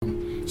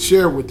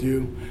share with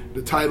you.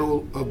 The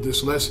title of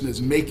this lesson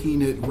is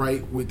Making It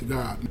Right with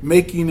God.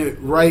 Making it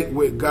right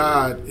with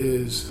God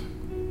is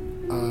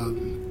a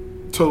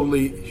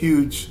totally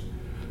huge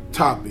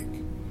topic.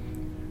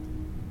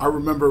 I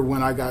remember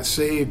when I got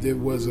saved, it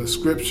was a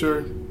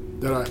scripture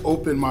that I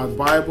opened my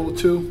Bible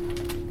to.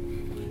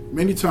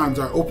 Many times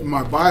I open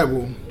my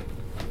Bible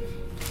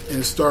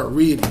and start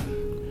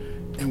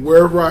reading. And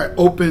wherever I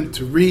open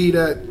to read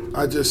at,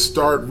 I just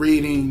start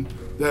reading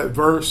that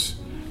verse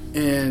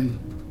and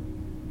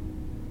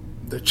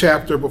the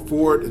chapter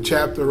before it, the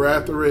chapter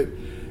after it.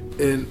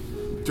 And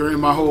during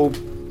my whole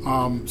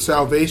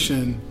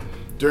salvation,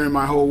 during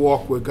my whole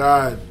walk with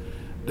God,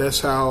 that's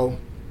how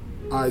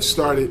I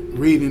started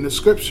reading the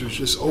scriptures,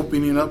 just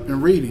opening up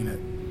and reading it.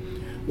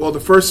 Well, the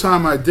first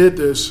time I did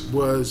this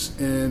was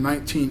in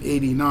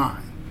 1989.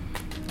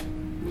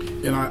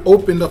 And I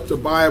opened up the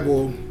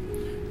Bible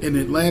and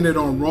it landed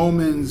on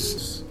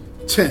Romans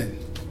 10,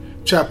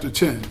 chapter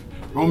 10.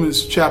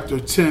 Romans chapter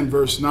 10,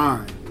 verse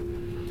 9.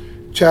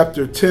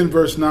 Chapter 10,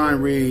 verse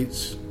 9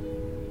 reads,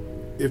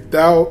 "If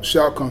thou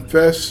shalt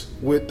confess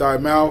with thy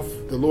mouth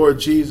the Lord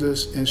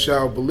Jesus, and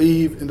shalt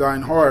believe in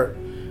thine heart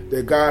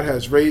that God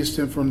has raised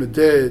him from the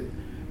dead,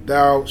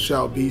 thou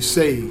shalt be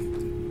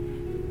saved."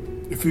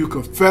 If you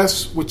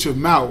confess with your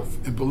mouth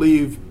and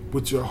believe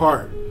with your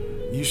heart,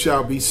 you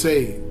shall be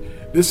saved.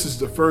 This is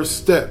the first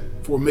step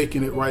for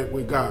making it right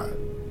with God.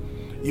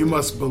 You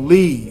must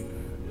believe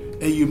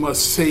and you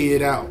must say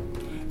it out.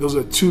 Those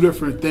are two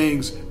different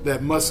things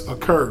that must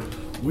occur.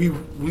 We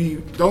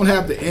don't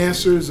have the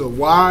answers of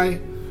why,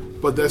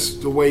 but that's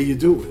the way you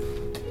do it.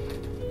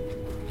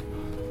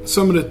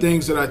 Some of the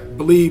things that I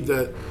believe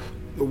that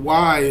the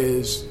why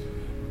is,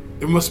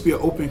 it must be an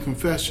open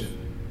confession.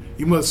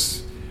 You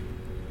must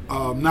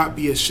not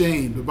be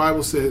ashamed. The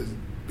Bible says,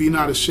 "Be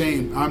not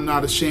ashamed. I'm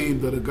not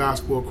ashamed of the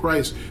gospel of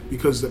Christ,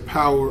 because the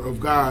power of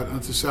God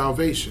unto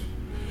salvation."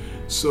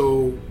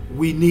 So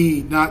we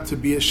need not to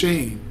be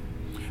ashamed.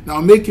 Now,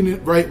 making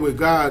it right with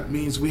God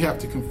means we have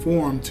to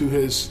conform to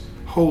his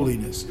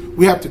holiness.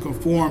 We have to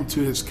conform to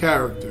his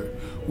character.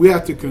 We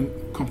have to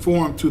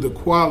conform to the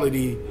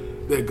quality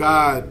that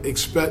God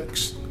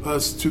expects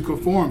us to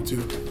conform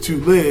to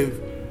live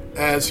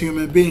as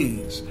human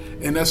beings.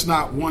 And that's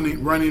not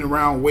running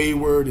around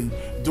wayward and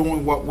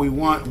doing what we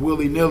want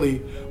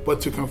willy-nilly,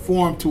 but to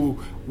conform to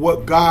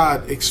what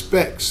God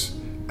expects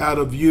out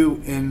of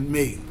you and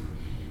me.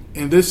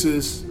 And this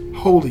is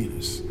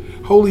holiness.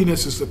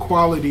 Holiness is the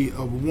quality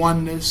of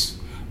oneness,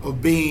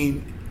 of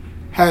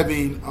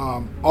having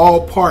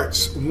all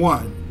parts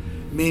one,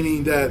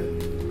 meaning that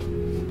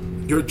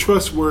you're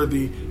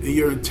trustworthy and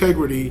your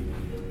integrity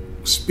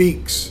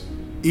speaks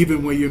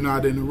even when you're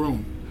not in the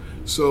room.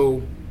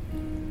 So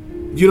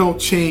you don't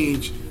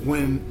change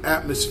when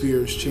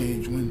atmospheres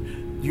change.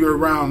 When you're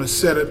around a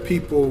set of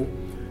people,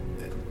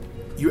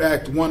 you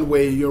act one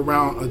way. You're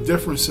around a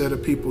different set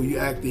of people, you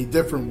act a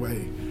different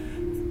way.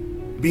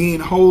 Being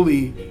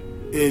holy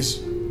is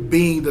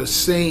being the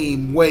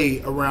same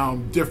way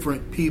around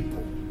different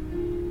people.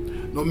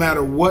 No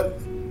matter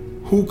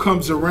who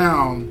comes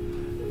around,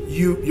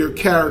 your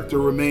character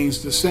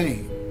remains the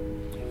same.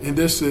 And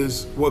this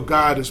is what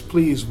God is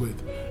pleased with.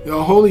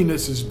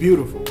 Holiness is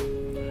beautiful.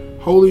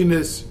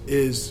 Holiness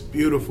is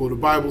beautiful. The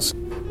Bible says,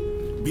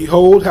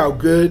 "Behold how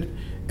good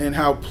and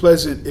how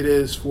pleasant it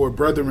is for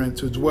brethren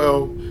to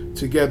dwell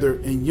together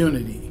in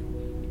unity."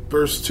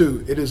 Verse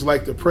 2, "It is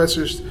like the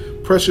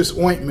precious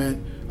ointment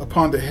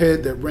upon the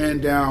head that ran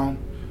down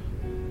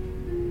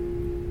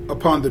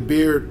upon the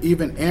beard,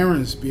 even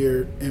Aaron's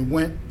beard, and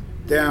went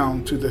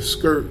down to the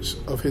skirts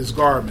of his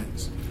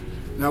garments."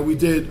 Now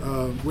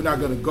we're not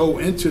going to go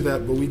into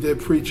that, but we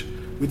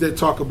did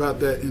talk about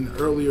that in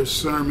earlier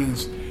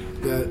sermons,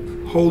 that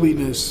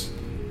holiness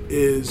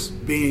is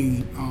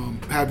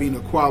having a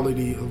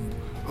quality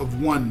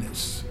of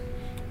oneness,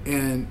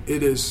 and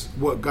it is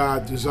what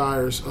God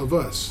desires of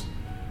us,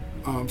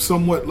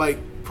 somewhat like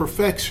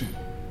perfection.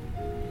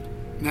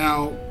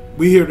 Now,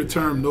 we hear the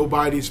term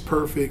 "nobody's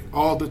perfect"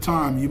 all the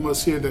time. You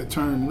must hear that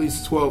term at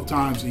least 12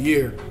 times a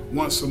year,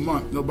 once a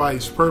month.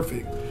 Nobody's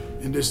perfect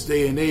in this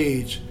day and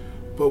age.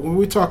 But when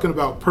we're talking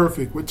about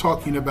perfect, we're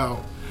talking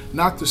about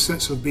not the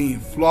sense of being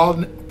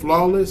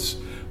flawless,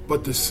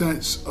 but the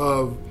sense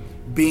of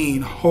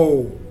being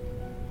whole.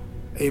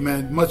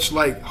 Amen. Much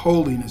like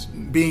holiness,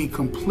 being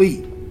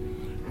complete.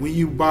 When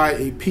you buy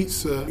a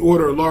pizza,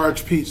 order a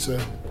large pizza,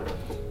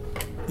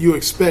 you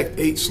expect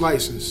 8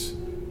 slices.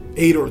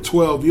 8 or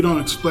 12, you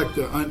don't expect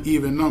an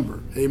uneven number.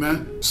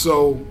 Amen.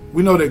 So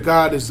we know that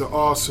God is the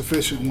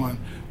all-sufficient one.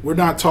 We're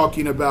not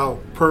talking about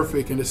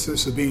perfect in the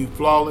sense of being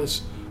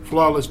flawless,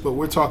 but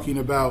we're talking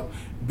about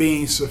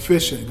being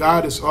sufficient.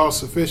 God is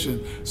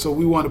all-sufficient. So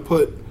we want to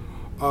put,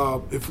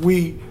 if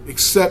we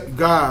accept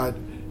God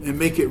and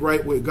make it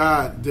right with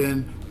God,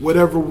 then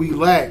whatever we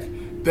lack,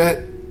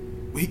 that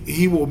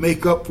he will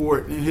make up for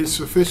it in his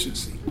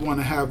sufficiency. We want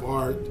to have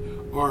our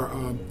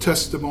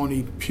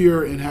testimony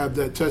pure and have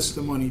that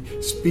testimony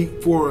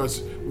speak for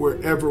us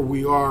wherever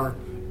we are,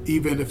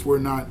 even if we're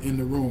not in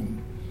the room.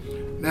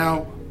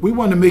 Now, we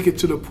want to make it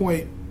to the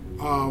point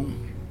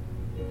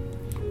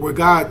where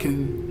God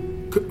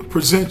can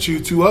present you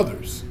to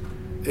others.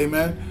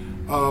 Amen.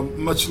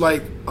 Much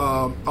like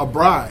a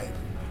bride,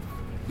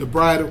 the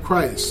bride of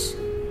Christ,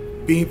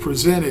 being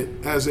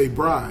presented as a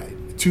bride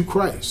to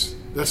Christ.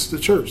 That's the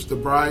church, the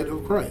bride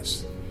of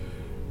Christ.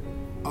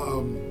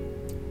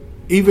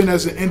 Even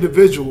as an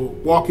individual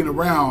walking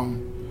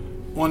around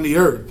on the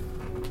earth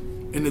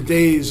in the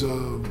days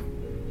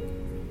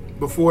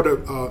before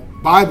the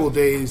Bible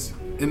days,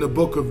 in the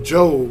book of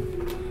Job,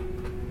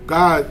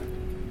 God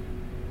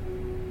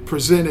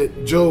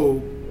presented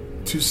Job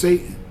to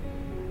Satan.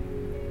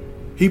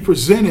 He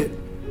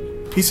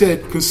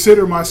said,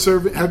 consider my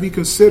servant. Have you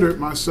considered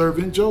my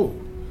servant Job?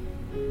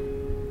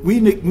 We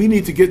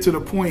need to get to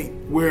the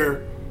point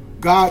where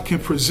God can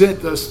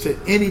present us to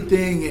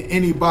anything and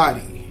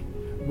anybody,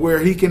 where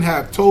he can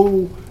have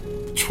total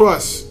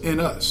trust in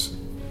us.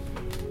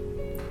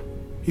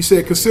 He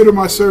said, consider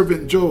my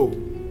servant Job.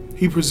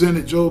 He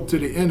presented Job to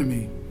the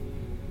enemy.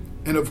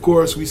 And of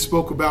course, we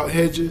spoke about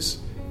hedges.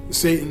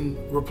 Satan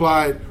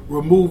replied,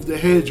 remove the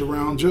hedge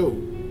around Job,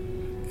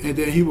 and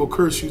then he will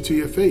curse you to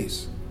your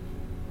face.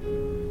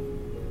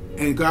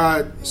 And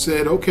God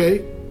said,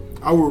 okay,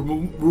 I will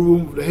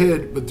remove the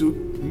hedge,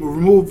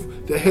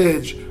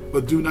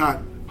 but do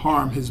not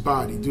harm his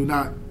body. Do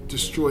not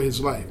destroy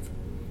his life.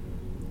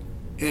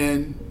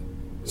 And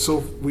so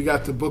we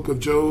got the book of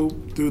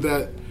Job through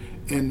that,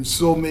 and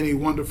so many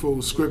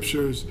wonderful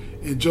scriptures.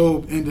 And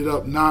Job ended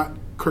up not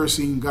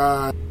cursing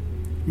God.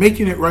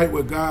 Making it right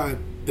with God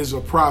is a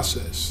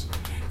process.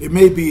 It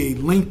may be a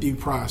lengthy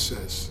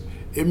process.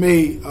 It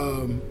may,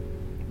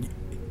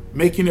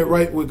 making it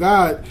right with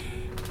God,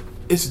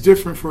 it's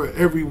different for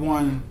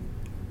everyone.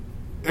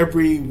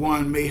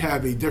 Everyone may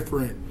have a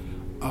different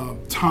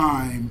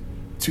time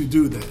to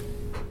do that.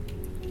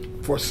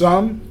 For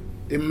some,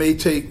 it may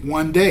take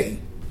one day,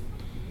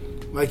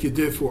 like it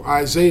did for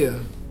Isaiah.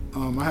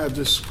 I have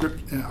this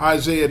script in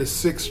Isaiah, the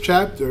 6th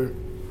chapter.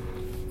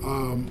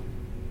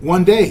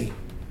 One day,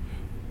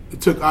 it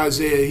took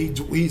Isaiah.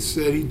 He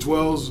said he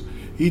dwells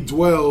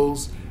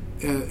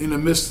in the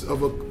midst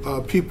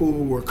of people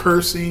who were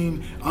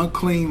cursing,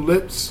 unclean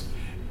lips,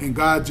 and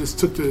God just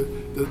took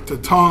the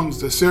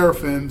tongues, the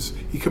seraphims.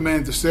 He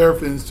commanded the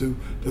seraphims to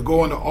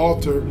go on the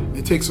altar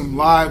and take some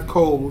live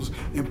coals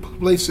and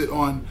place it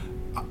on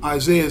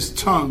Isaiah's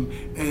tongue,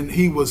 and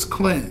he was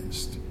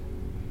cleansed.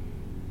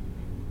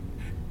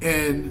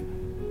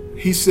 And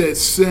he said,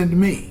 send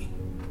me.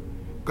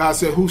 God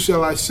said, who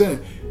shall I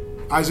send?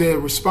 Isaiah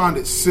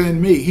responded,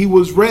 send me. He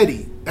was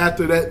ready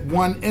after that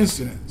one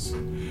incident.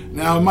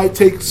 Now, it might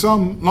take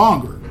some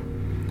longer.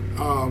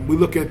 We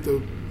look at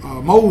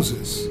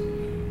Moses.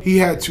 He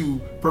had to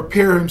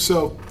prepare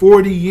himself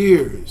 40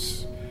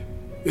 years.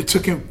 It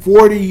took him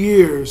 40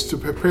 years to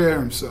prepare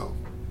himself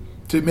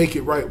to make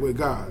it right with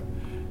God,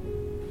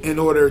 in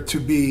order to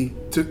be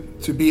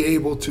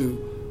able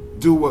to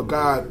do what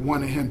God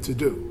wanted him to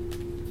do.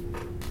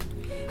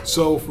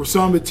 So for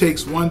some it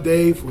takes one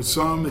day, for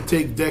some it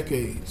takes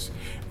decades.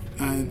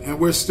 And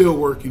we're still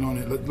working on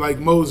it. Like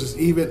Moses,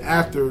 even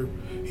after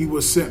he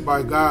was sent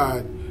by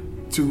God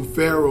to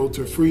Pharaoh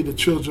to free the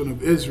children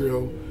of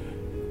Israel,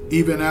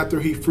 even after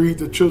he freed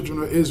the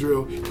children of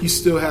Israel, he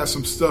still has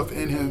some stuff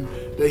in him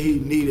that he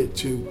needed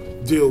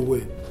to deal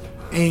with,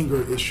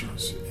 anger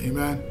issues.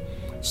 Amen.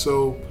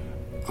 So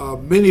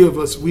many of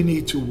us, we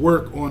need to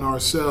work on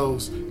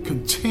ourselves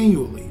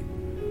continually.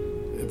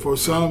 For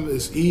some,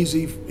 it's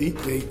easy.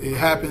 It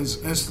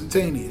happens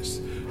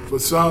instantaneous. For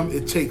some,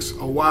 it takes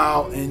a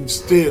while, and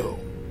still,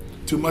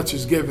 too much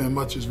is given,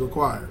 much is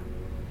required.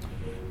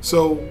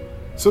 So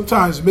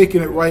sometimes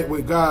making it right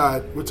with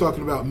God, we're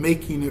talking about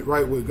making it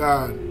right with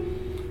God.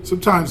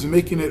 Sometimes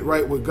making it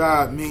right with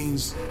God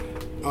means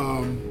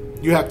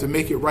you have to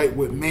make it right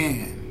with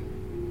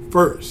man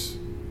first.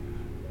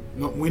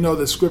 We know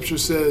that Scripture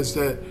says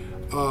that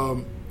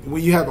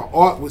when you have an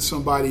ought with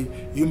somebody,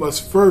 you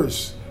must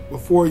first,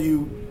 before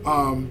you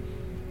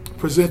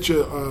present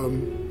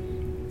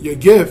your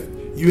gift,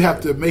 you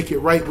have to make it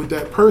right with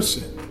that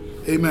person.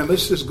 Amen.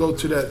 Let's just go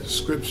to that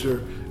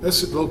scripture.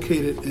 That's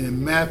located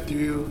in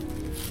Matthew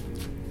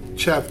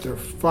chapter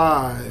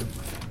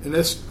 5. And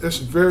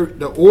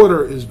the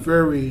order is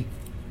very,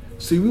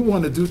 see, we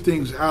want to do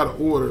things out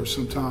of order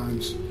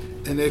sometimes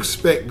and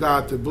expect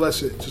God to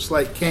bless it, just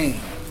like Cain.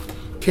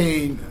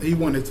 Cain, he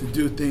wanted to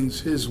do things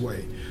his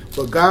way.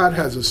 But God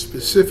has a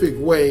specific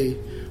way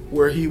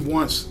where he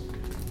wants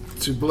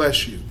to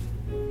bless you.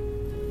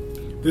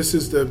 This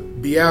is the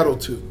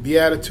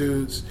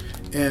Beatitudes,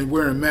 and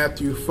we're in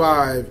Matthew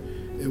 5,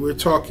 and we're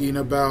talking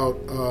about,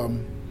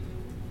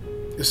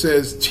 it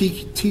says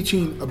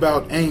teaching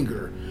about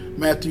anger.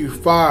 Matthew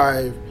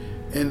 5,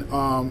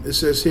 and it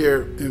says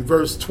here in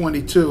verse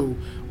 22,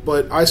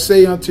 but I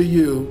say unto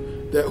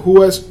you that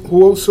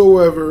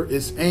whosoever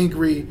is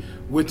angry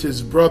with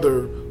his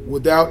brother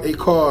without a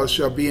cause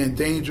shall be in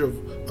danger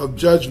of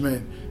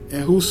judgment,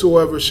 and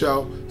whosoever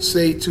shall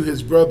say to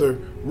his brother,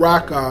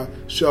 Raka,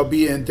 shall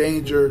be in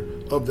danger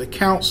of the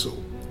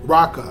council.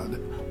 Raka,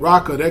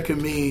 that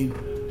can mean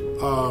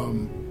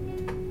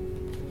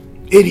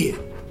idiot,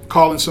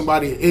 calling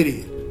somebody an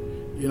idiot.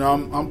 You know,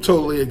 I'm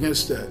totally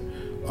against that.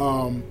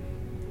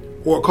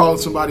 Or calling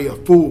somebody a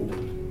fool.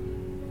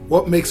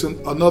 What makes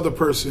another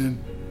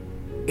person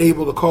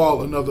able to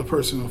call another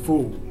person a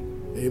fool?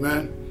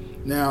 Amen.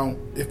 Now,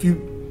 if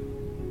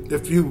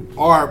you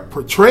are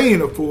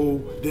portraying a fool,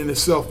 then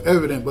it's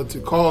self-evident. But to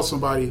call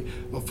somebody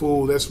a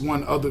fool, that's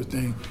one other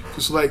thing.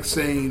 Just like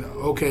saying,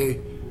 okay,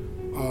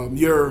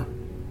 you're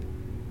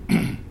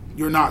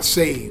not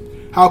saved.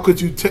 How could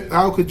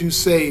you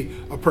say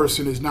a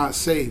person is not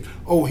saved?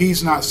 Oh,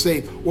 he's not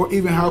saved. Or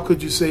even how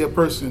could you say a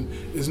person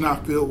is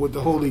not filled with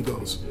the Holy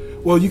Ghost?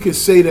 Well, you can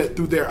say that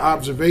through their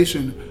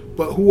observation,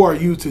 but who are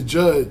you to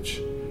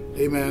judge?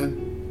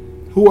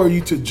 Amen. Who are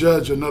you to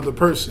judge another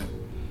person?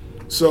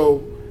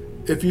 So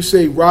if you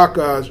say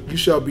Rakah, you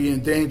shall be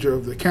in danger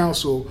of the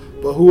council,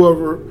 but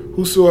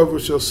whosoever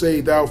shall say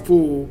thou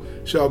fool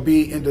shall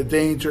be in the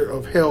danger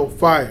of hell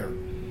fire.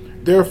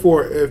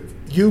 Therefore, if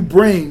you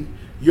bring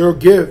your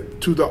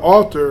gift to the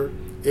altar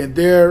and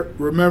there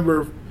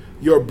remember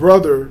your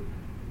brother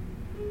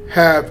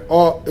have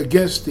aught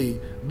against thee,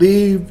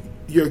 leave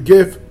your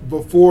gift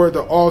before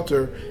the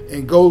altar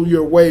and go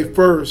your way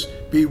first,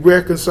 be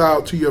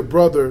reconciled to your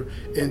brother,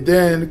 and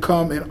then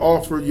come and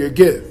offer your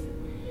gift.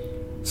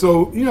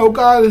 So, you know,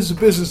 God is a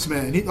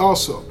businessman. He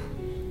also,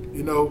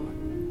 you know,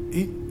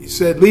 he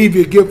said, leave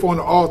your gift on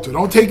the altar.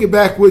 Don't take it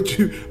back with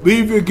you.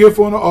 Leave your gift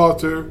on the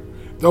altar.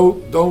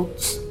 Don't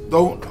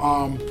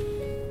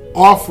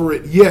offer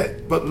it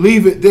yet, but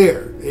leave it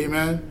there.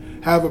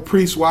 Amen. Have a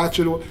priest watch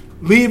it.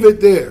 Leave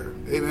it there.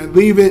 Amen.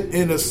 Leave it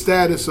in a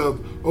status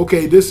of,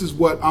 okay, this is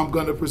what I'm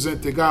going to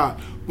present to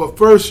God. But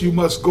first you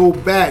must go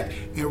back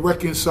and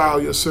reconcile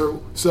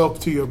yourself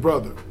to your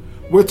brother.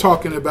 We're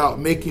talking about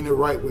making it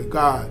right with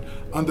God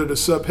under the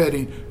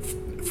subheading,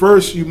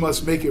 first you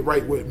must make it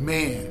right with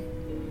man.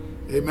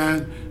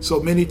 Amen. So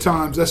many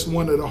times that's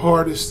one of the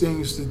hardest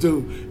things to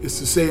do, is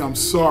to say I'm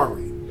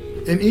sorry.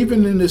 And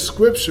even in this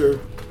scripture,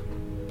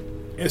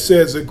 it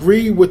says,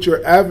 agree with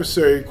your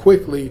adversary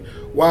quickly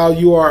while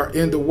you are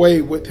in the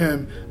way with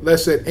him,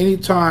 lest at any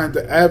time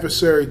the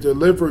adversary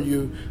deliver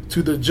you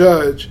to the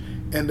judge,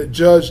 and the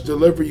judge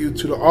deliver you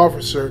to the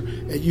officer,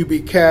 and you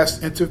be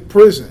cast into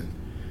prison.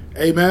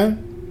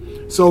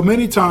 Amen. So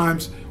many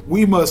times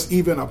we must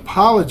even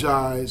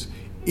apologize,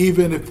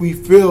 even if we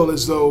feel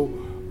as though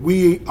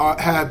we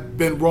have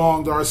been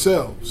wronged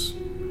ourselves,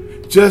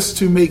 just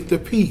to make the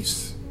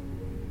peace.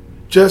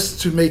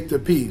 Just to make the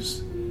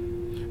peace.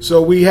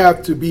 So we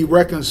have to be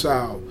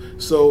reconciled.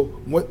 So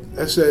what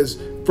it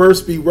says,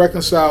 first be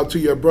reconciled to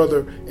your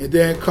brother, and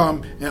then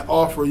come and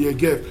offer your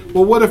gift.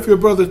 Well, what if your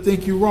brother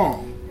think you're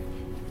wrong?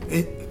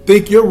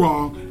 Think you're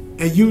wrong,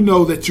 and you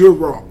know that you're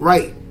wrong,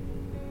 right?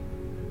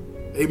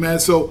 Amen.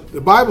 So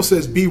the Bible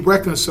says be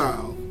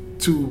reconciled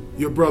to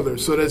your brother.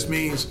 So that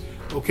means,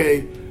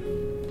 okay,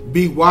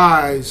 be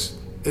wise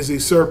as a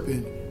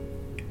serpent,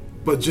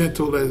 but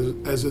gentle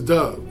as a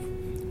dove.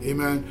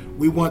 Amen.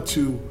 We want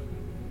to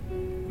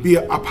be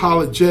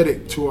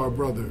apologetic to our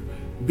brother.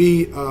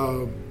 Be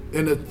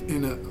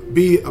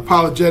be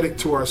apologetic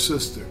to our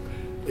sister.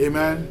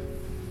 Amen.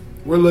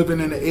 We're living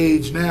in an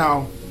age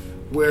now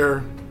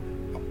where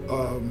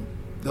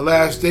the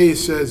last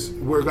days says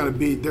they're going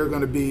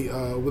to be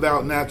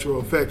without natural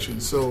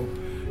affection. So,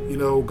 you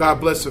know, God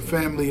bless the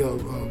family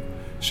of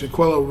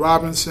Shaquella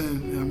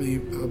Robinson. I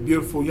mean, a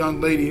beautiful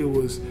young lady who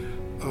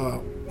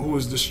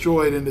was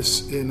destroyed in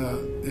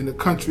the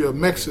country of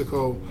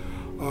Mexico.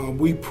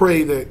 We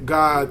pray that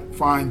God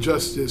find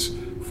justice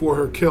for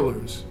her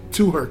killers,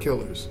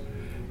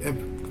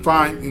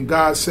 and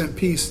God send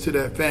peace to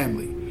that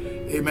family.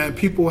 Amen.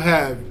 People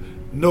have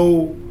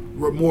no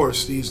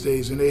remorse these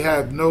days, and they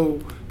have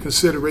no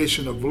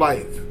consideration of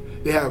life.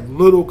 They have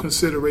little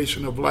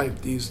consideration of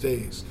life these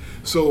days.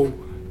 So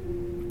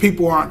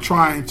people aren't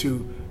trying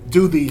to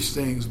do these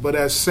things, but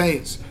as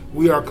saints,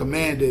 we are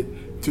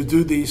commanded to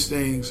do these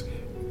things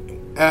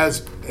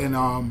as in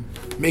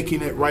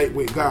making it right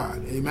with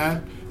God.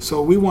 Amen.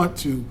 So we want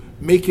to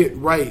make it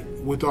right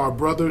with our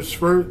brothers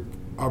first,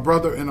 our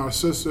brother and our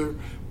sister,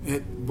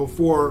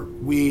 before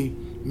we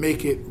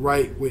make it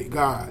right with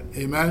God.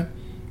 Amen.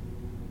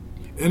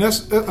 And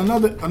that's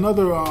another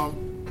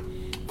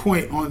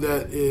point on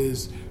that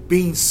is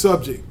being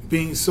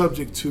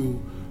subject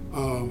to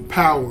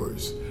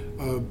powers.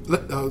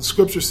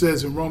 Scripture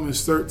says in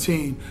Romans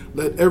 13,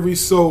 let every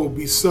soul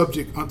be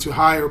subject unto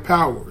higher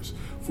powers,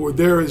 for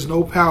there is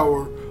no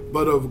power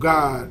but of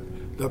God.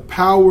 The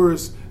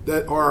powers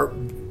that are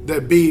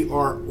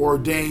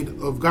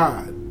ordained of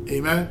God.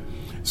 Amen.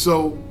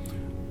 So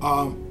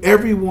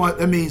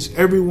that means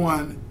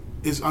everyone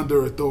is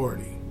under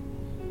authority.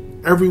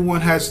 Everyone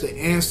has to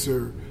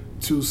answer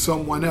to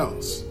someone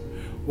else.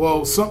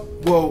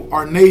 Well,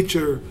 our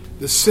nature,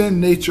 the sin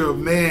nature of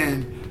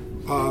man,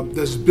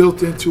 that's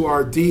built into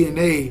our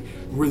DNA,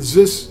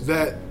 resists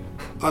that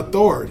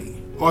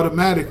authority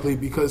automatically,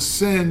 because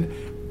sin,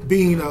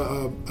 being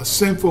a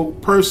sinful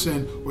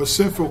person or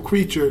sinful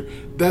creature,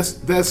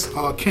 that's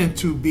akin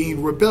to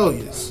being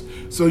rebellious.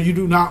 So you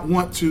do not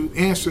want to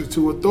answer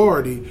to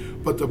authority,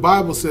 but the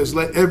Bible says,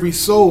 let every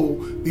soul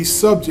be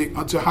subject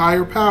unto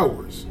higher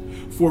powers.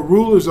 For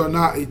rulers are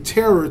not a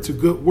terror to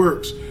good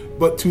works,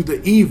 but to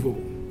the evil.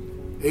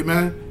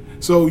 Amen.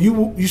 So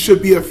you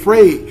should be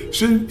afraid.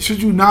 Should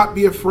you not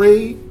be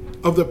afraid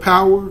of the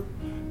power?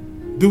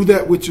 Do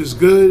that which is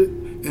good,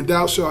 and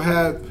thou shalt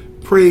have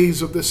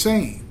praise of the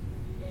same.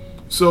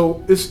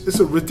 So it's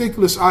a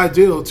ridiculous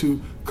ideal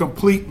to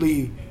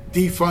completely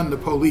defund the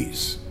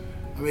police.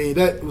 I mean,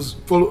 that was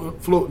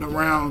floating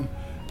around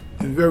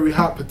in very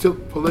hot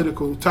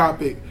political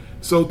topic.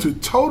 So to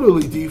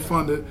totally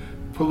defund the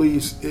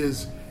police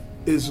is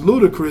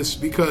ludicrous,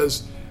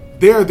 because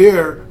they're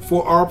there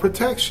for our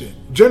protection.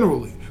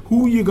 Generally,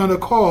 who are you going to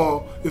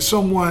call if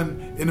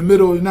someone in the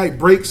middle of the night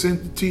breaks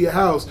into your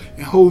house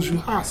and holds you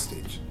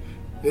hostage?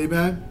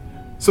 Amen.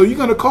 So you're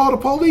going to call the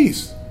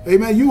police.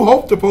 Amen. You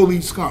hope the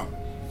police come.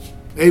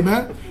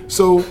 Amen.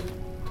 So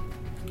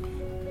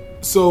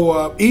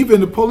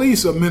even the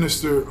police are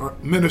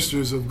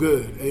ministers of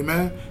good.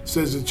 Amen. It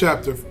says in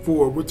chapter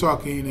 4, we're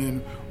talking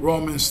in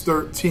Romans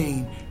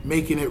 13,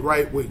 making it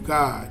right with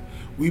God.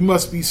 We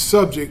must be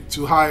subject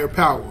to higher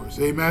powers.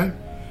 Amen.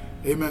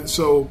 Amen.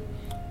 So,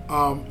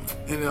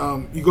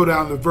 you go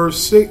down to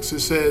verse 6, it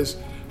says,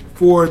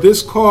 for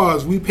this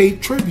cause we pay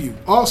tribute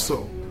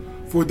also,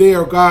 for they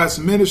are God's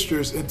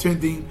ministers,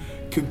 attending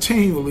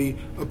continually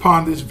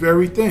upon this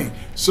very thing.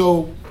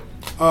 So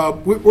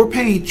we're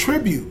paying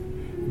tribute.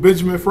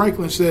 Benjamin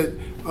Franklin said,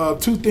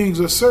 two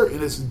things are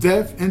certain: it's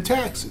death and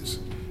taxes.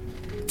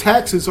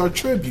 Taxes are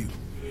tribute.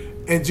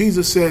 And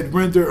Jesus said,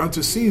 render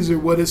unto Caesar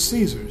what is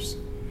Caesar's,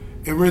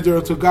 and render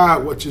unto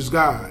God what is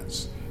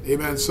God's.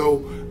 Amen.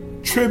 So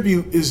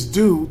tribute is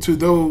due to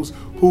those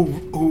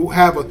who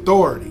have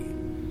authority,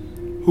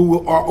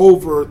 who are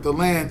over the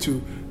land,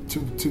 to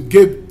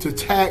give, to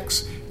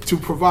tax, to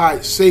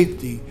provide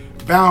safety,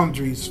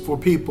 boundaries for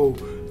people,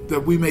 that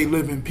we may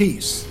live in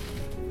peace.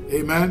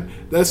 Amen.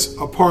 That's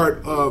a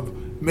part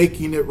of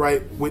making it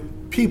right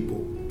with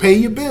people. Pay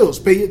your bills,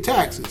 pay your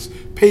taxes,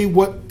 pay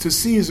what to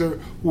Caesar,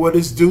 what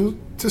is due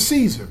to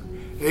Caesar.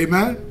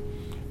 Amen.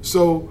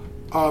 So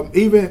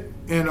even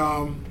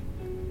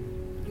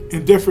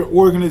in different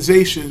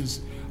organizations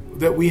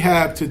that we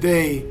have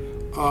today,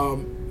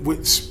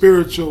 with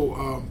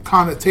spiritual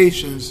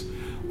connotations,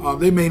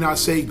 they may not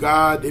say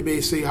God, they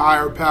may say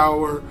higher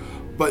power,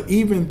 but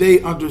even they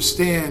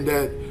understand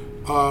that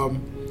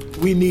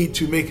we need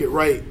to make it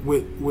right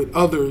with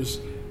others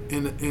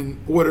in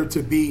order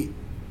to be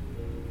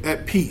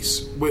at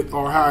peace with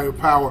our higher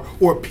power,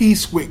 or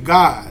peace with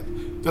God.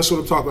 That's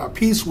what I'm talking about,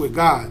 peace with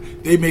God.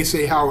 They may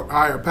say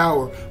higher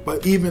power,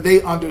 but even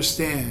they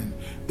understand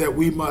that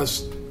we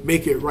must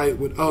make it right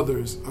with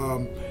others.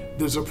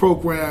 There's a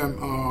program,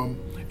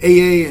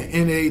 AA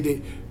and NA,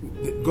 they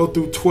go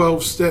through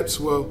 12 steps.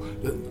 Well,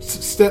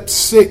 step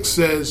 6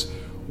 says,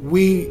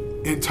 we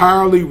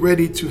entirely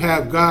ready to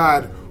have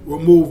God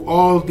remove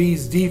all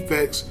these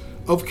defects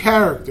of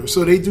character.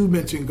 So they do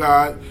mention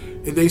God,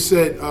 and they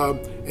said,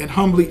 and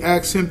humbly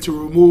ask him to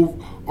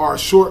remove our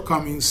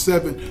shortcomings.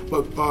 7,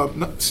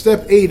 but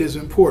step 8 is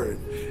important.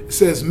 It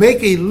says,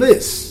 make a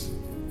list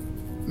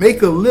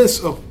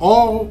of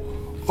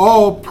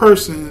all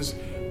persons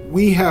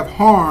we have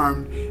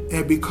harmed,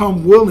 and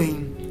become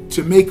willing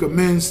to make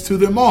amends to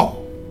them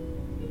all.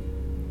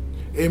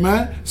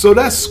 Amen. So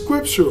that's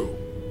scriptural,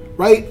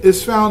 right?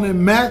 It's found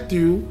in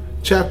Matthew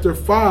chapter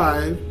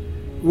 5,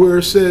 where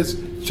it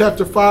says,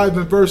 chapter 5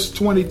 and verse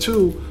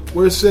 22,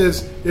 where it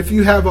says, if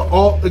you have an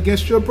ought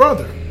against your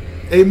brother,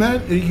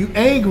 amen, and you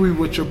angry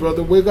with your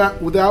brother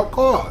without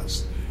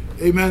cause,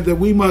 amen, that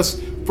we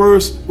must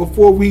first,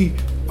 before we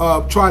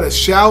try to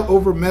shout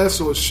over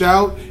mess, or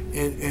shout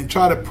and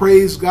try to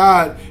praise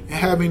God, and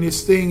having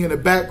this thing in the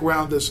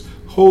background that's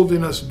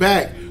holding us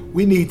back,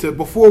 we need to,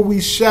 before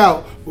we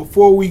shout,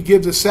 before we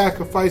give the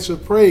sacrifice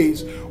of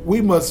praise, we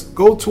must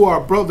go to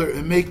our brother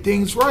and make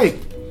things right.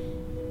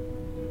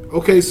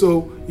 Okay,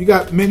 so you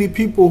got many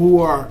people who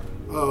are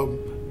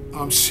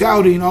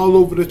shouting all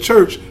over the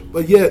church,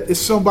 but yet it's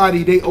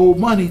somebody they owe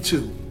money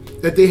to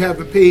that they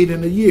haven't paid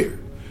in a year.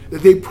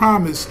 That they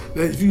promise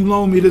that if you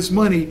loan me this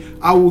money,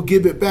 I will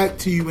give it back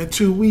to you in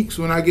 2 weeks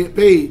when I get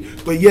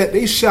paid. But yet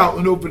they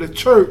shouting over the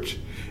church,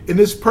 and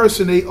this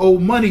person they owe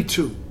money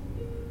to,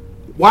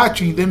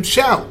 watching them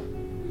shout.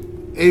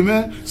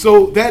 Amen.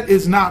 So that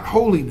is not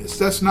holiness.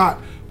 That's not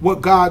what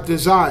God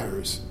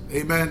desires.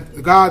 Amen.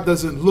 God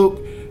doesn't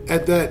look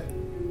at that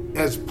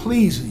as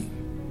pleasing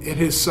in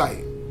his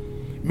sight.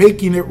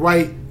 Making it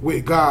right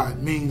with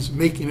God means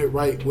making it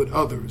right with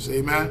others.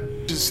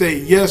 Amen. To say,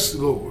 yes,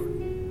 Lord.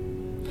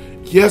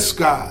 Yes,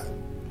 God.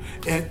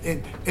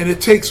 And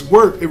it takes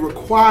work. It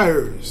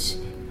requires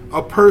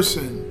a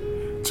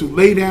person to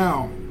lay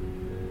down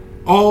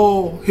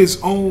all his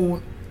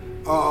own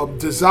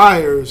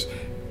desires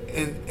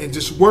and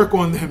just work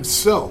on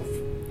himself.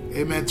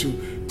 Amen.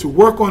 To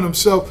work on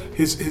himself,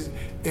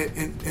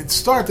 and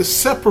start to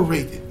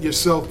separate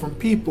yourself from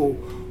people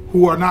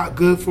who are not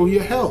good for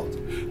your health,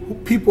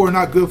 People are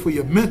not good for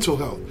your mental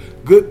health.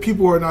 Good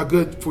people are not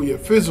good for your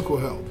physical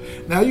health.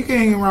 Now you can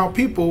hang around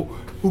people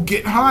who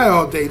get high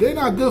all day. They're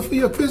not good for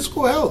your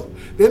physical health.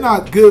 They're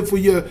not good for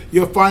your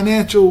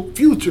financial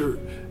future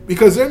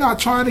because they're not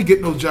trying to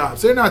get no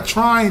jobs. They're not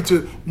trying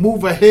to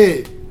move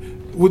ahead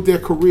with their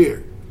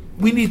career.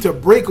 We need to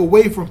break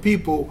away from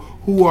people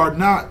who are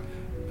not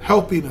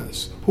helping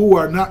us, who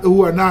are not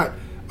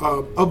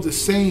of the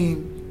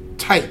same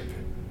type.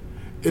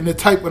 And the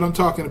type that I'm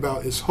talking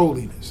about is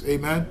holiness.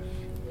 Amen.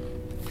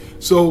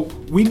 So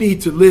we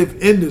need to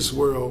live in this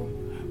world,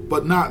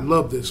 but not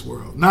love this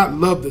world, not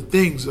love the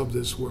things of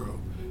this world.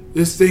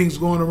 There's things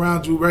going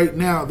around you right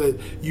now that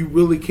you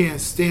really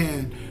can't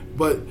stand,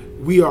 but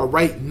we are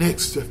right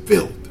next to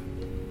filth,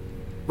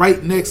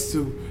 right next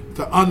to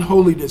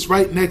unholiness,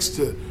 right next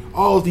to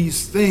all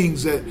these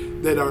things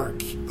that are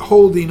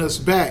holding us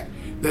back,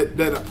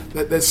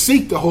 that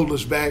seek to hold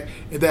us back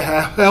and that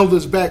have held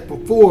us back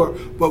before.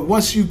 But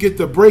once you get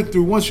the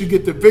breakthrough, once you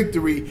get the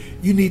victory,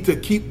 you need to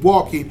keep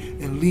walking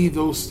and leave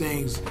those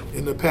things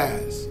in the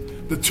past.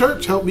 The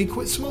church helped me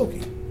quit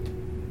smoking.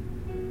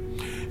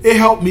 It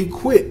helped me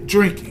quit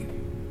drinking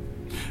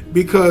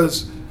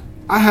because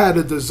I had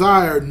a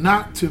desire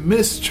not to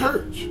miss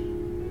church.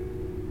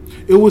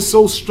 It was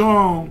so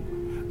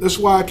strong. That's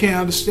why I can't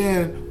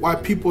understand why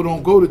people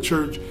don't go to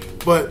church.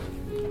 But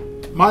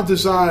my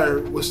desire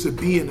was to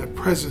be in the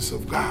presence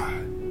of God.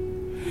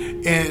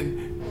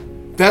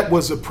 And that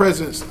was a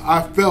presence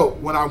I felt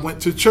when I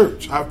went to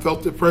church. I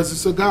felt the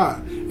presence of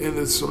God. And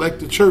to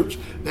select a church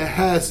that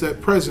has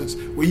that presence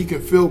where you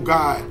can feel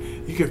God.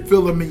 You can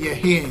feel him in your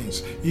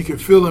hands. You can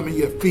feel him in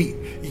your feet.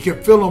 You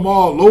can feel him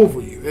all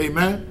over you.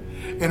 Amen.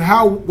 And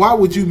why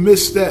would you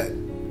miss that?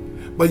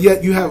 But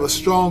yet you have a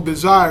strong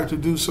desire to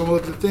do some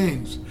other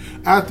things.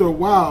 After a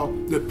while,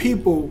 the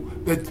people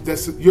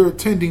that you're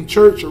attending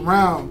church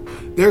around,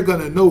 they're going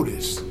to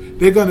notice.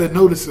 They're going to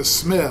notice the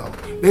smell.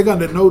 They're going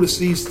to notice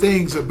these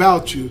things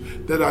about you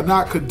that are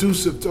not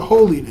conducive to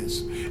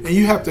holiness. And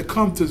you have to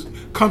come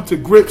to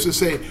grips and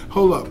say,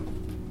 hold up.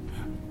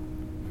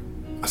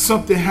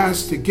 Something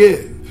has to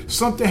give.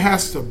 Something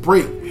has to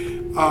break.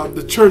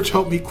 The church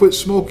helped me quit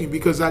smoking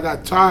because I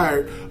got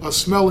tired of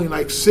smelling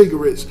like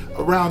cigarettes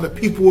around the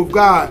people of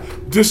God,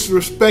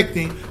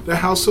 disrespecting the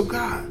house of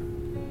God.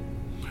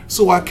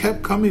 So I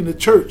kept coming to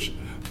church,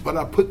 but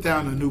I put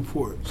down the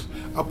Newports.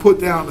 I put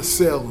down the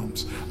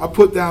Salems. I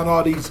put down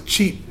all these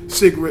cheap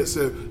cigarettes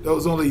that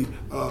was only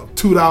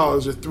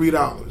 $2 or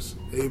 $3.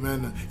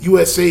 Amen.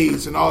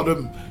 USA's and all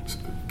them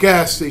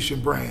gas station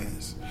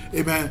brands.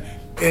 Amen.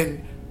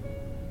 And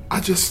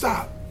I just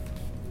stopped.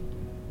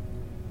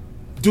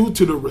 Due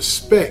to the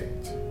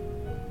respect,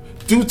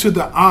 due to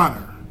the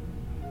honor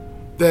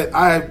that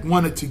I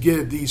wanted to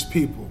give these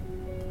people.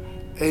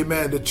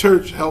 Amen. The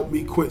church helped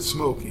me quit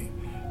smoking.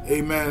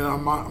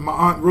 Amen. My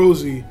Aunt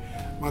Rosie,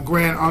 my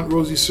grand Aunt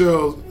Rosie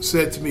Searle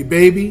said to me,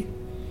 baby,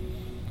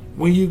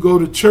 when you go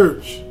to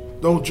church,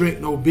 don't drink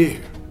no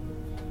beer.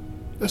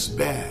 That's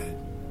bad.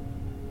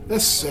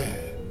 That's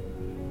sad.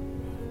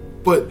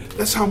 But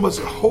that's how much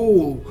a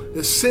hold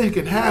that sin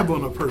can have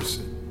on a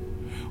person.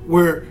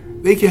 Where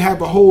they can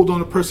have a hold on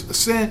a person.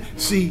 Sin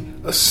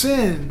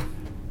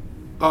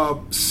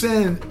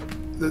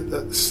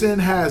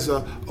has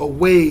a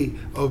way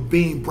of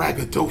being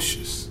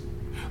braggadocious,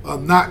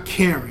 of not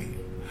caring,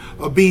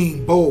 of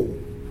being bold,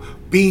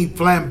 being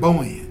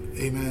flamboyant.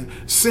 Amen.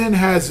 Sin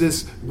has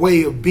this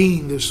way of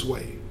being this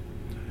way.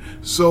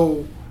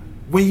 So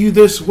when you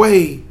this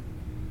way,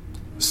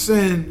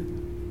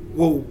 sin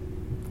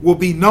will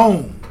be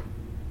known.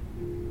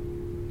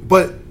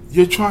 But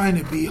you're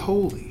trying to be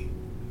holy.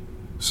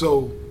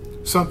 So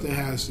something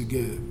has to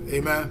give.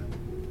 Amen.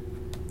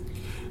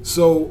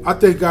 So I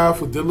thank God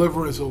for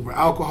deliverance over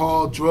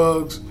alcohol,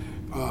 drugs,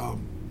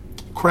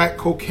 crack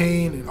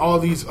cocaine, and all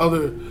these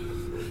other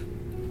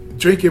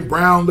drinking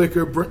brown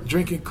liquor,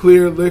 drinking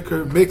clear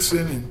liquor,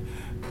 mixing, and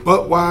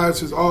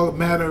Budweiser is all a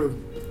matter of.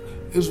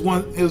 It was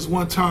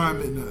one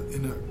time in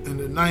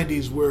the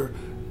 90s where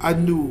I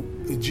knew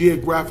the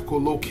geographical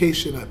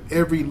location of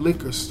every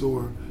liquor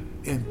store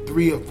in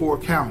 3 or 4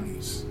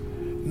 counties,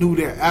 knew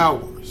their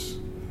hours.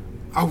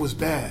 I was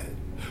bad,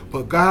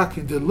 but God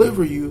can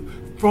deliver you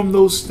from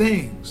those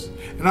things.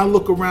 And I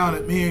look around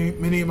at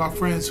many of my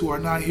friends who are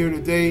not here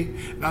today,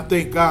 and I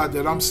thank God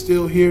that I'm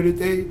still here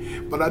today,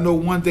 but I know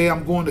one day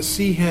I'm going to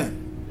see him.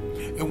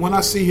 And when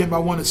I see him, I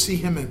want to see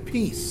him in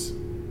peace.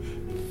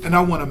 And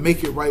I want to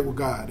make it right with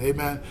God.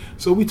 Amen.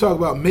 So we talk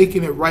about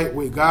making it right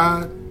with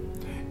God.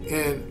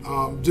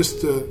 And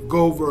just to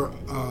go over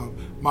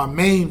my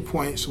main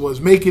points was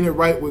making it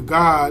right with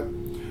God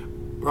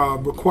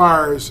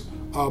requires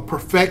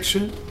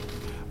perfection,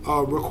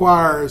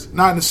 requires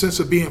not in the sense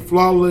of being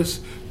flawless,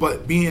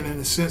 but being in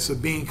the sense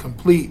of being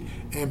complete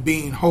and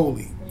being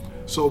holy.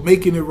 So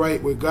making it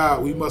right with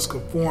God, we must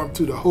conform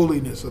to the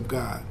holiness of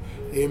God.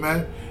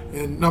 Amen.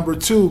 And number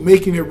 2,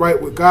 making it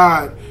right with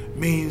God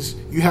means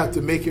you have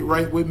to make it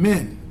right with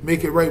men,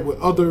 make it right with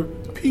other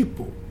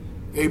people.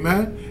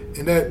 Amen.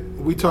 And that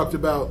we talked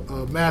about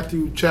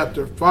Matthew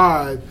chapter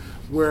 5,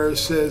 where it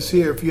says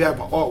here, if you have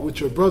an ought with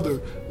your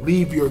brother,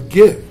 leave your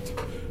gift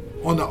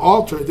on the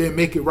altar, then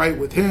make it right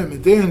with him,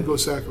 and then go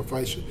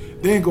sacrifice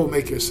it. Then go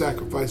make your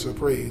sacrifice of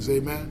praise.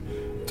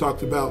 Amen.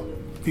 Talked about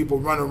people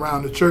run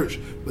around the church,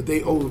 but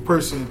they owe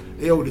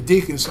the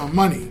deacon some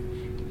money.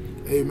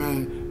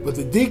 Amen. But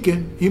the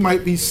deacon, he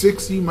might be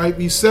 60, might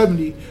be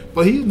 70,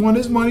 but he want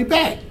his money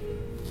back.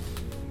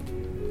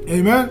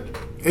 Amen.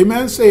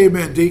 Amen. Say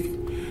amen,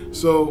 deacon.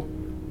 So,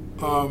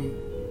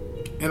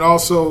 and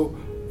also,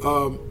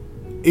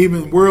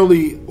 even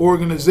worldly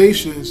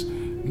organizations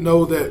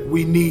know that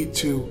we need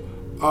to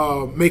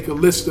make a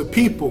list of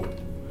people.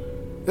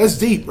 That's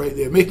deep right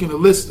there. Making a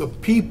list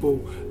of people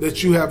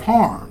that you have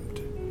harmed.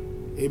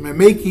 Amen.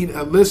 Making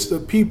a list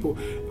of people.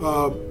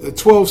 The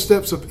 12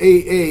 steps of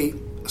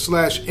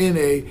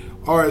AA/NA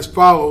are as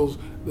follows.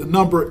 The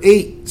number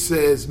 8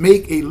 says,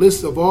 make a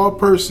list of all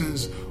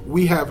persons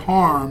we have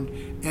harmed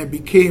and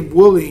became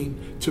willing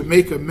to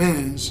make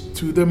amends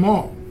to them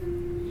all.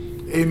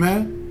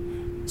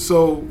 Amen.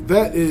 So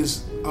that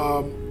is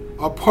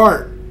a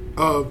part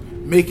of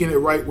making it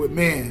right with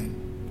man.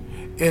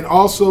 And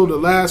also the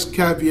last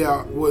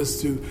caveat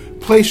was to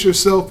place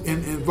yourself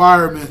in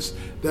environments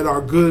that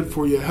are good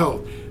for your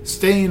health.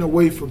 Staying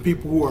away from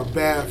people who are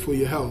bad for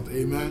your health.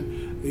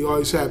 Amen. We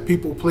always have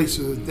people,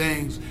 places, and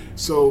things.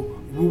 So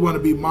we want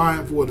to be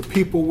mindful of the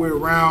people we're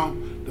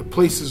around, the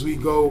places we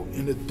go,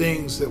 and the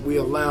things that we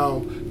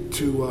allow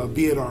to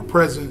be in our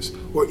presence,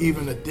 or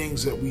even the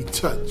things that we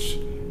touch.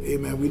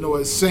 Amen. We know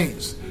as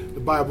saints, the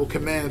Bible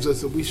commands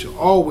us that we should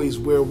always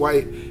wear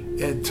white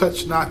and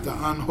touch not the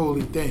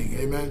unholy thing.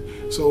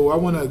 Amen. So I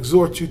want to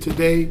exhort you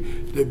today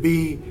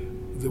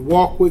to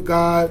walk with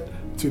God,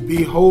 to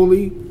be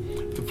holy,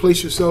 to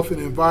place yourself in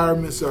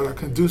environments that are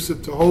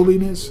conducive to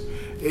holiness.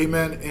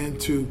 Amen. And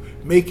to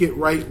make it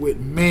right with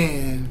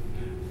man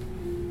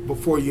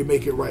before you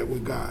make it right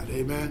with God.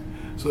 Amen.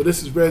 So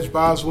this is Reg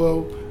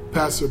Boswell,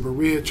 pastor of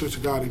Berea Church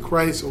of God in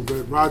Christ over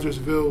at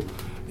Rogersville,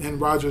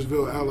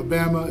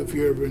 Alabama. If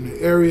you're ever in the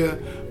area,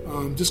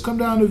 just come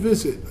down to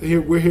visit.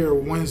 We're here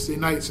Wednesday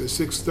nights at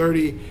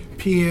 6:30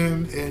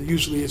 p.m. and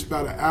usually it's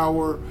about an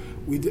hour.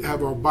 We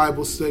have our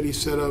Bible study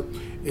set up,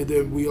 and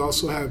then we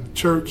also have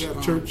church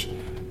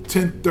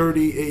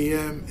 10:30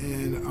 a.m.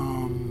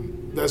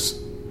 and that's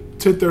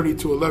 10:30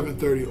 to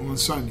 11:30 on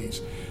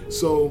Sundays.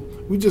 So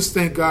we just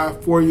thank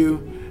God for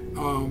you.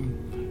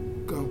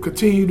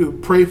 Continue to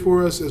pray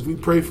for us as we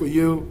pray for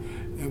you,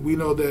 and we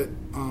know that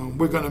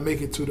we're going to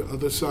make it to the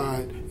other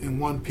side in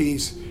one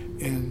piece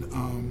and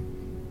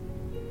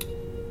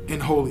in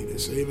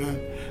holiness. Amen.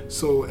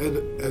 So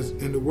as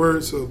in the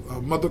words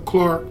of Mother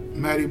Clark,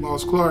 Maddie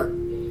Moss Clark,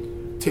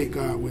 take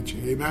God with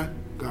you. Amen.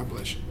 God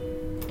bless you.